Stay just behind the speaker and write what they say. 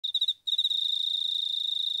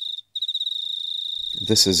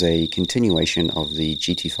This is a continuation of the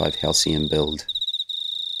GT5 Halcyon build.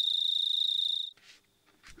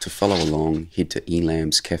 To follow along, head to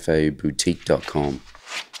elamscafeboutique.com.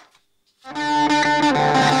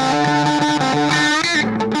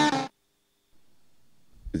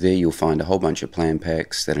 There you'll find a whole bunch of plan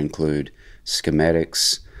packs that include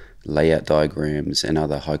schematics, layout diagrams, and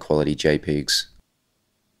other high quality JPEGs.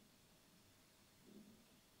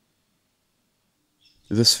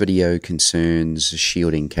 This video concerns a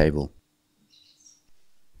shielding cable.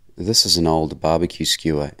 This is an old barbecue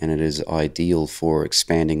skewer and it is ideal for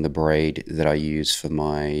expanding the braid that I use for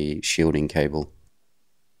my shielding cable.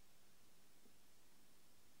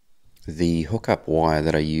 The hookup wire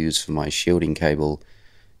that I use for my shielding cable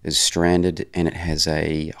is stranded and it has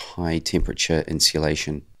a high temperature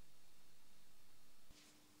insulation.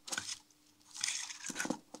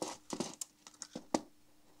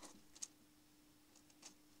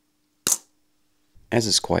 As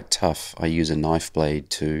it's quite tough, I use a knife blade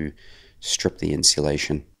to strip the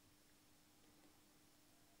insulation.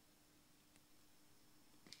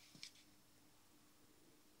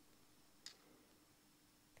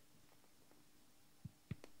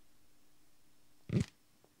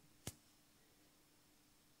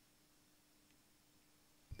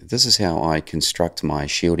 This is how I construct my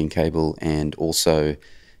shielding cable and also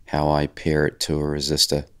how I pair it to a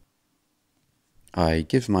resistor. I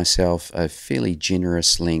give myself a fairly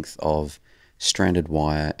generous length of stranded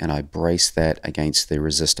wire and I brace that against the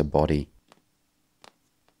resistor body.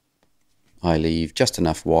 I leave just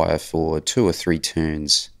enough wire for 2 or 3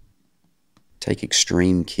 turns. Take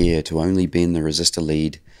extreme care to only bend the resistor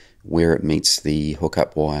lead where it meets the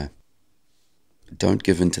hookup wire. Don't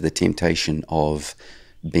give in to the temptation of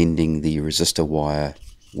bending the resistor wire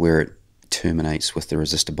where it terminates with the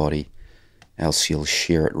resistor body, else you'll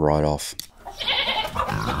shear it right off.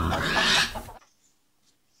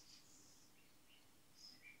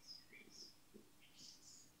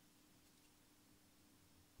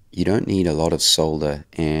 You don't need a lot of solder,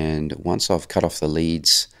 and once I've cut off the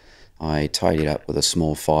leads, I tidy it up with a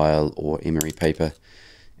small file or emery paper,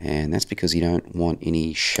 and that's because you don't want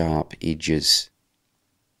any sharp edges.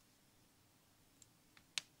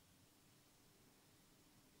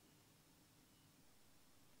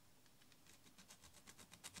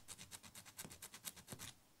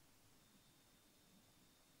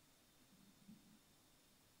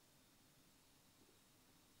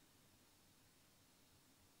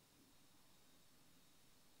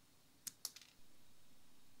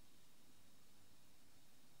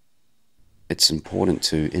 It's important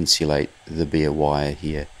to insulate the bare wire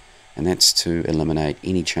here, and that's to eliminate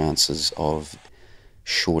any chances of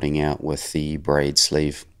shorting out with the braid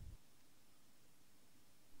sleeve.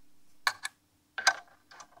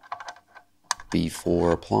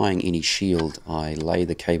 Before applying any shield, I lay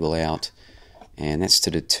the cable out, and that's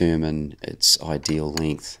to determine its ideal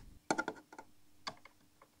length.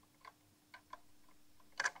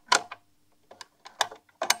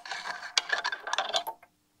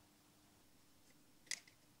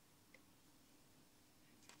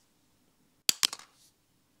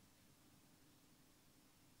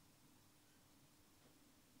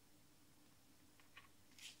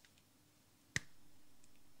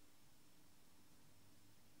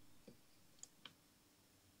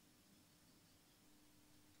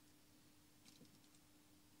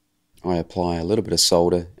 I apply a little bit of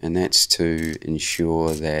solder, and that's to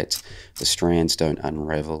ensure that the strands don't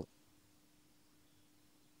unravel.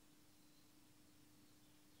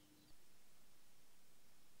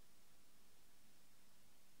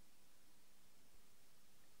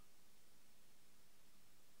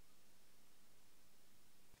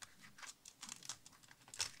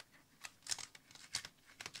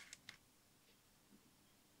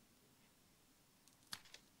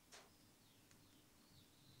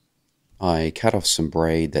 I cut off some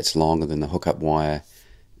braid that's longer than the hookup wire,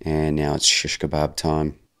 and now it's shish kebab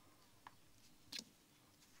time.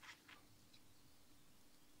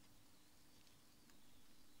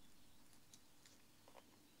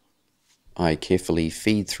 I carefully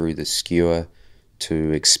feed through the skewer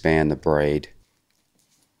to expand the braid.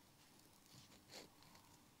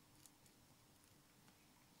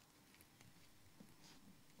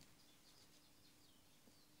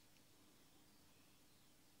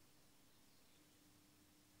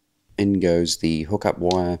 In goes the hookup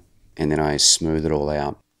wire, and then I smooth it all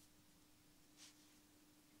out.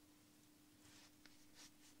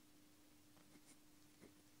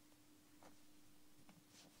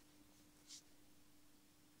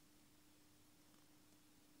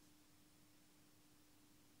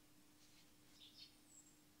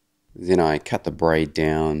 Then I cut the braid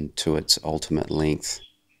down to its ultimate length.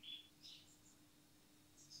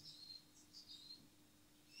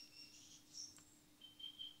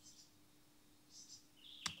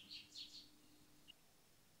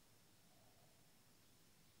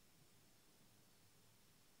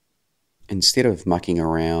 Instead of mucking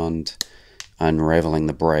around unraveling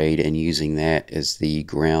the braid and using that as the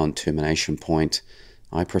ground termination point,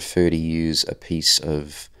 I prefer to use a piece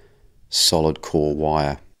of solid core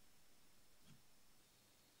wire.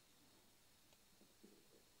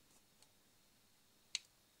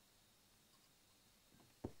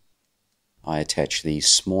 I attach the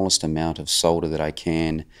smallest amount of solder that I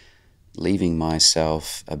can, leaving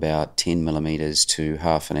myself about 10mm to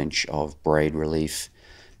half an inch of braid relief,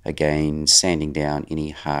 again sanding down any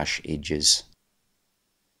harsh edges.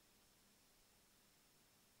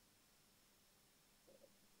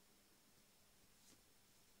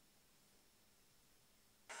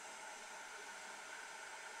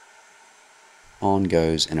 On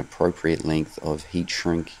goes an appropriate length of heat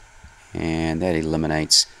shrink, and that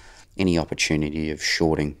eliminates any opportunity of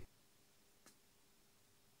shorting.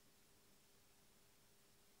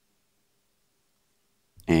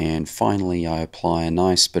 And finally I apply a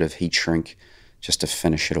nice bit of heat shrink just to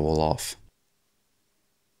finish it all off.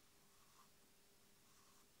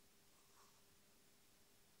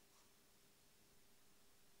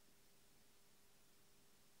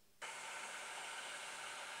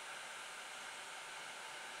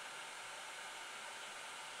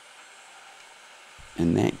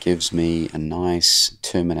 And that gives me a nice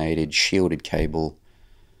terminated shielded cable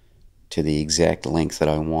to the exact length that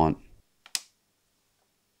I want.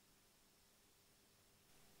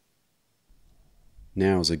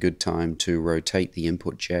 Now is a good time to rotate the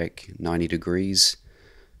input jack 90 degrees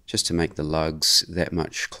just to make the lugs that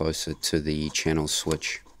much closer to the channel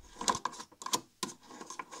switch.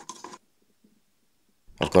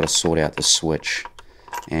 I've got to sort out the switch,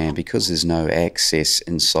 and because there's no access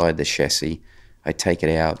inside the chassis, I take it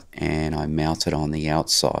out and I mount it on the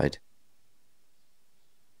outside.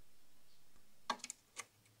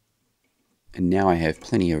 And now I have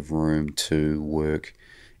plenty of room to work,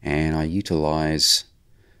 and I utilize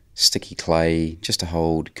sticky clay just to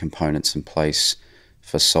hold components in place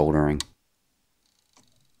for soldering.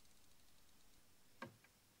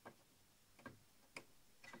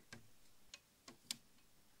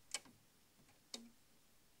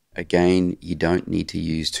 Again, you don't need to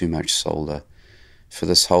use too much solder. For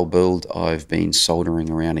this whole build, I've been soldering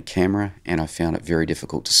around a camera and I found it very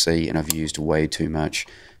difficult to see, and I've used way too much,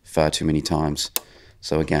 far too many times.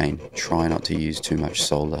 So again, try not to use too much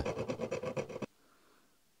solder.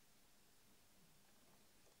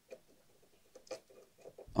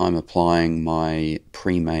 I'm applying my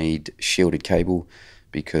pre-made shielded cable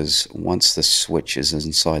because once the switch is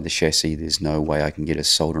inside the chassis, there's no way I can get a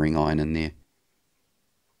soldering iron in there.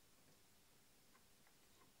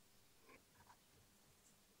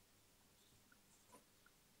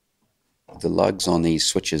 The lugs on these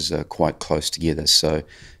switches are quite close together, so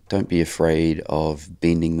don't be afraid of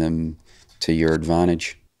bending them to your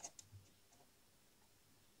advantage.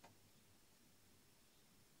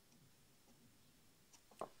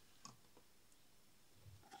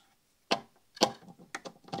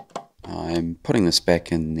 I'm putting this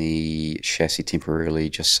back in the chassis temporarily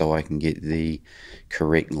just so I can get the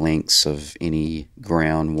correct lengths of any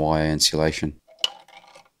ground wire insulation.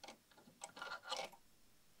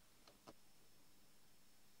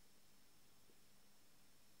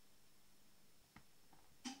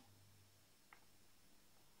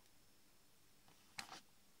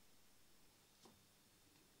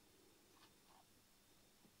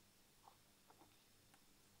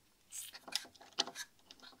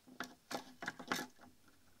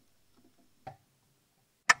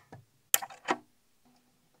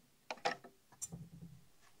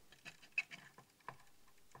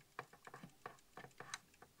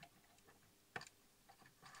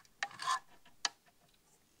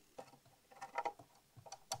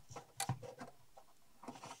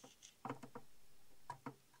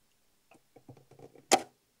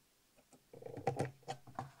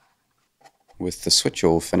 With the switch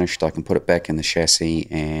all finished, I can put it back in the chassis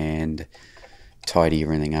and tidy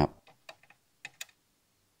everything up.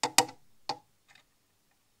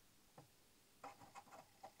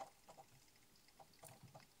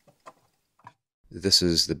 This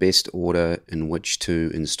is the best order in which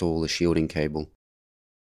to install the shielding cable.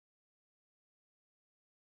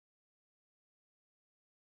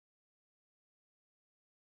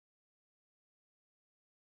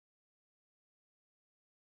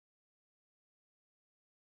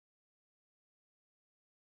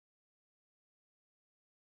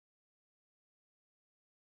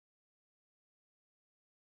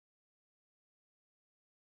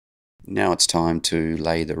 Now it's time to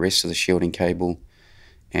lay the rest of the shielding cable,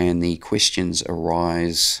 and the questions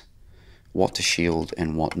arise: what to shield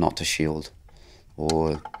and what not to shield,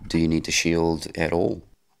 or do you need to shield at all?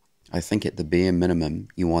 I think at the bare minimum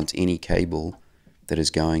you want any cable that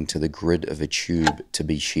is going to the grid of a tube to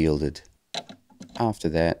be shielded. After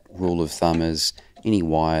that, rule of thumb is any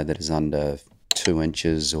wire that is under 2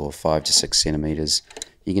 inches or 5 to 6 centimeters,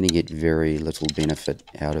 you're going to get very little benefit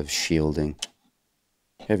out of shielding.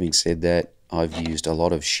 Having said that, I've used a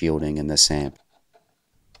lot of shielding in this amp.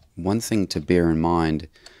 One thing to bear in mind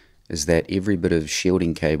is that every bit of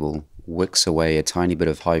shielding cable wicks away a tiny bit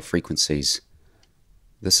of high frequencies.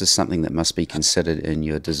 This is something that must be considered in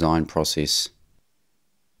your design process.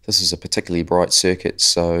 This is a particularly bright circuit,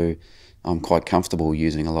 so I'm quite comfortable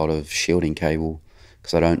using a lot of shielding cable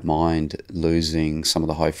because I don't mind losing some of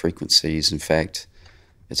the high frequencies. In fact,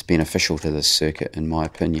 it's beneficial to this circuit in my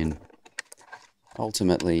opinion.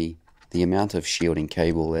 Ultimately, the amount of shielding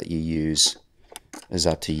cable that you use is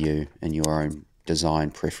up to you and your own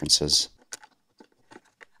design preferences.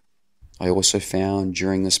 I also found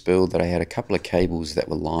during this build that I had a couple of cables that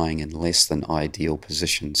were lying in less than ideal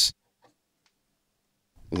positions.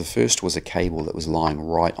 The first was a cable that was lying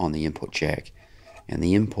right on the input jack, and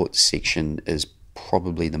the input section is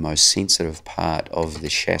probably the most sensitive part of the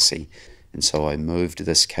chassis, and so I moved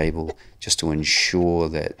this cable just to ensure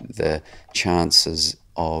that the chances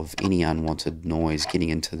of any unwanted noise getting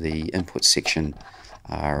into the input section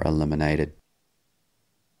are eliminated.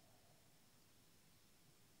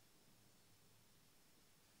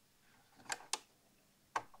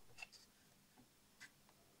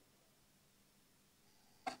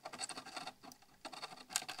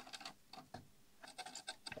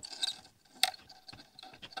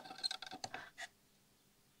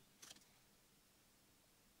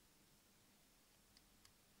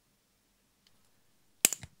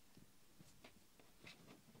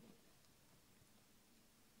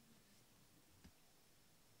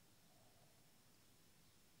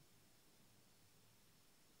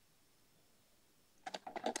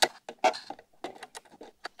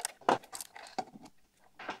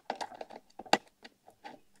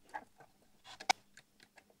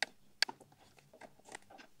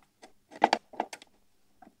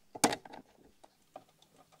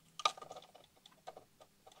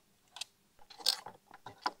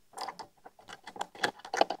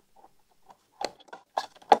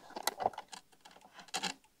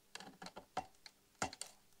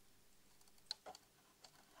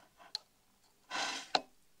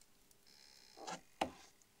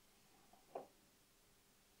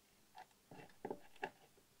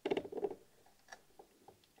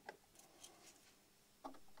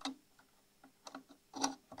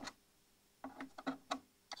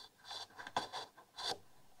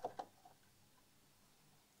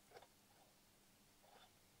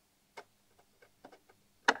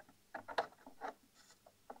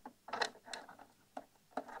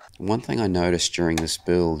 One thing I noticed during this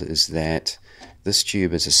build is that this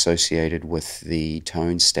tube is associated with the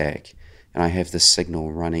tone stack, and I have this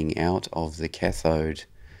signal running out of the cathode,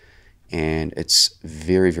 and it's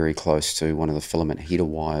very close to one of the filament heater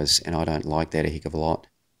wires, and I don't like that a heck of a lot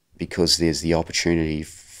because there's the opportunity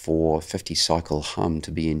for 50 cycle hum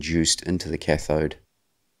to be induced into the cathode.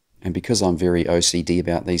 And because I'm very OCD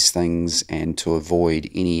about these things, and to avoid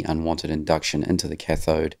any unwanted induction into the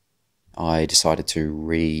cathode, I decided to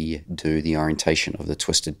redo the orientation of the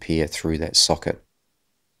twisted pair through that socket.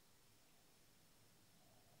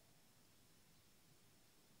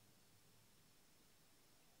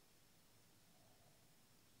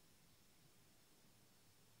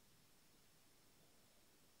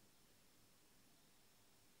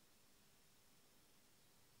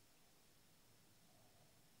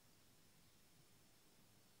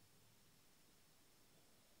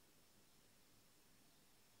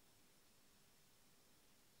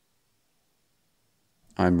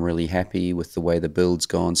 I'm really happy with the way the build's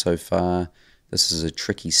gone so far. This is a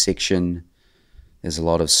tricky section. There's a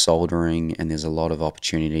lot of soldering, and there's a lot of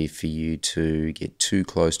opportunity for you to get too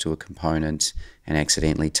close to a component and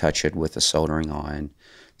accidentally touch it with a soldering iron.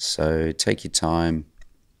 So take your time,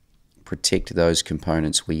 protect those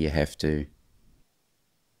components where you have to.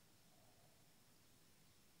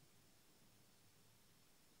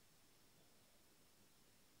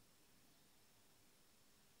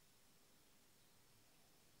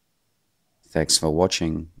 Thanks for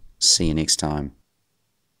watching. See you next time.